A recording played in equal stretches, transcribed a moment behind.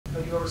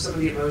you over some of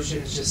the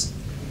emotions, just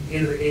the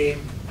end of the game,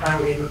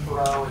 final game of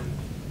Perot, and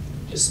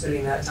just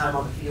spending that time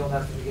on the field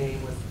after the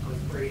game with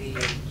Brady,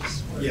 and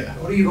just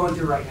what are you going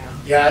through right now?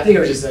 Yeah, I think it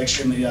was just an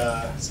extremely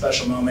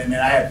special moment. Man,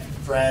 I had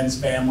friends,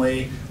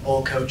 family,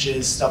 old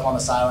coaches, stuff on the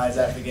sidelines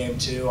after the game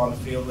too, on the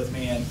field with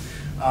me, and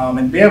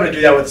being able to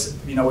do that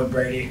with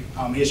Brady,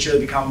 he has truly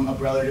become a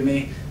brother to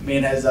me. Me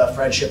and his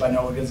friendship, I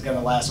know is going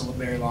to last a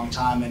very long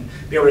time, and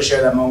be able to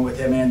share that moment with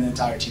him and the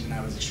entire team and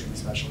I was extremely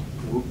special.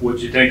 What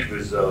did you think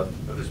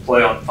of his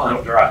play on the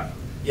final drive?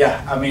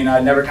 Yeah, I mean, I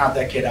never count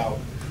that kid out.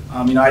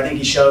 I think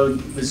he showed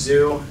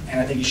Mizzou, and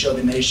I think he showed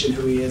the nation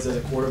who he is as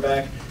a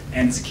quarterback.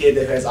 And it's a kid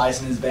that has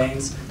ice in his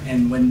veins,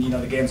 and when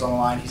the game's on the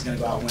line, he's going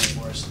to go out and win it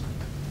for us.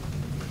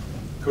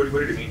 Cody, what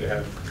did it mean to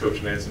have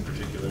Coach Nance in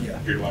particular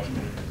here to watch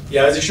him?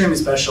 Yeah, it was extremely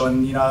special,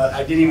 and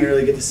I didn't even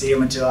really get to see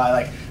him until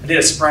I did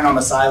a sprint on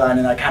the sideline,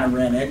 and I kind of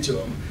ran into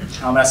him.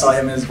 And I saw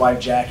him and his wife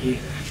Jackie,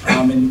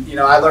 and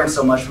I learned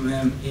so much from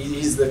him.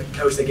 He's the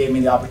coach that gave me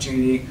the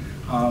opportunity.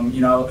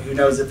 Who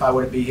knows if I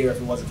would be here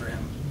if it wasn't for him.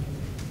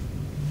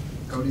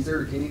 Cody, is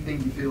there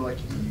anything you feel like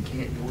you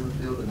can't do on the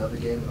field? Another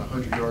game with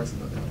 100 yards in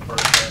the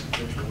first half,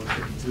 potential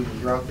 152. When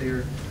you're out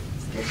there,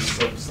 the game is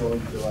so slow. You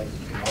feel like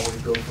you can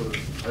always go for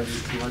 100,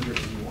 200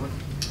 when you want.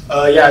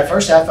 Yeah,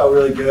 first half felt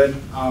really good.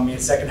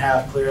 Second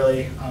half,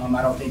 clearly,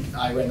 I don't think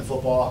I ran the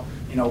football,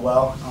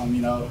 well.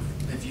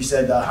 If you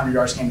said the 100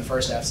 yards came the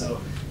first half,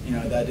 so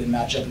that didn't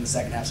match up in the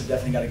second half. So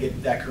definitely got to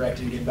get that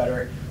corrected and get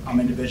better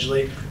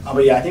individually.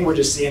 But yeah, I think we're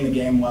just seeing the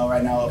game well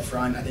right now up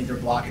front. I think they're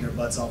blocking their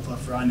butts off up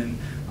front, and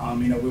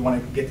we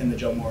want to get them the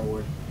Joe Moore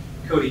Award.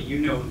 Cody, you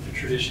know the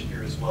tradition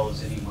here as well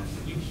as anyone.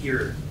 When you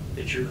hear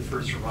that you're the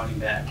first running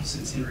back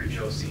since Henry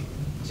Josie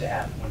to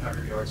have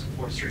 100 yards in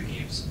 4 straight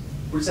games,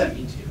 what does that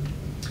mean to you?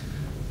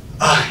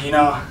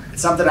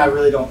 It's something I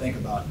really don't think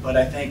about. But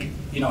I think,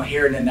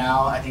 hearing it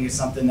now, I think it's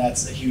something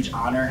that's a huge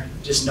honor.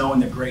 Just knowing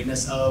the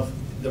greatness of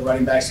the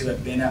running backs who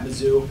have been at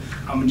Mizzou,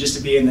 and just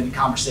to be in the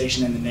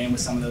conversation and the name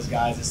with some of those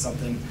guys is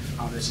something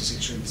that's just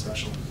extremely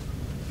special.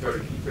 Cody,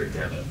 can you break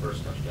down that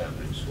first touchdown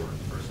that you scored in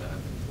the first half?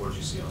 What did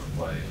you see on the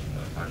play,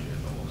 and how did you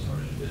know what was hard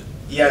you did?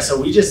 Yeah, so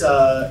we just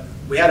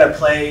we had a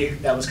play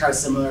that was kind of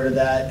similar to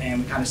that,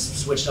 and we kind of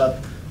switched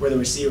up where the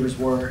receivers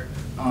were.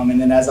 And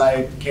then as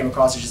I came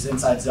across it, just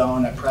inside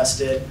zone, I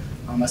pressed it.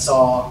 I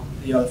saw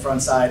the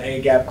front side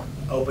A gap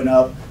open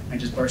up and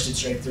just burst it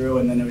straight through,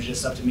 and then it was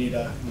just up to me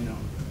to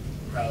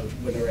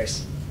win the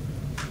race.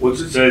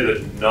 What's it say the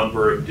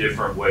number of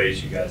different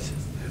ways you guys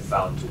have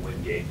found to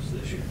win games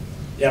this year?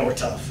 Yeah, we're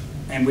tough,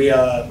 and we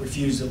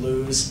refuse to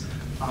lose.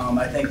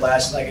 I think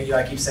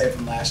I keep saying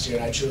from last year,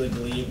 and I truly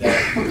believe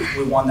that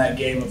we won that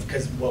game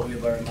because of what we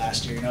learned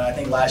last year. I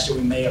think last year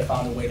we may have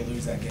found a way to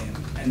lose that game,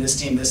 and this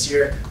team this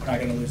year, we're not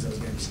going to lose those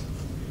games.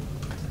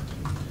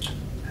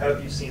 How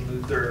have you seen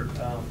Luther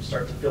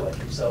start to feel like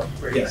himself?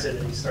 Brady said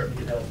that he's starting to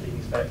get healthy,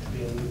 he's back to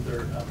being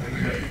Luther.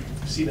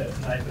 You see that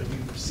tonight, but have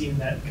you seen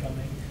that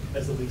coming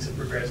as the weeks have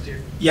progressed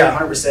here? Yeah,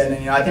 100%.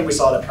 And I think we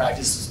saw that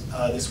practice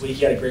this week.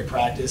 He had a great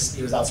practice.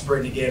 He was out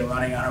sprinting again,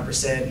 running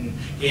 100%, and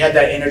he had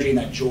that energy and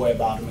that joy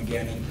about him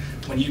again. And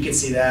when you can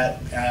see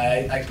that,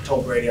 I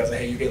told Brady, I was like,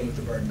 hey, you're getting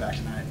Luther Burden back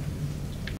tonight.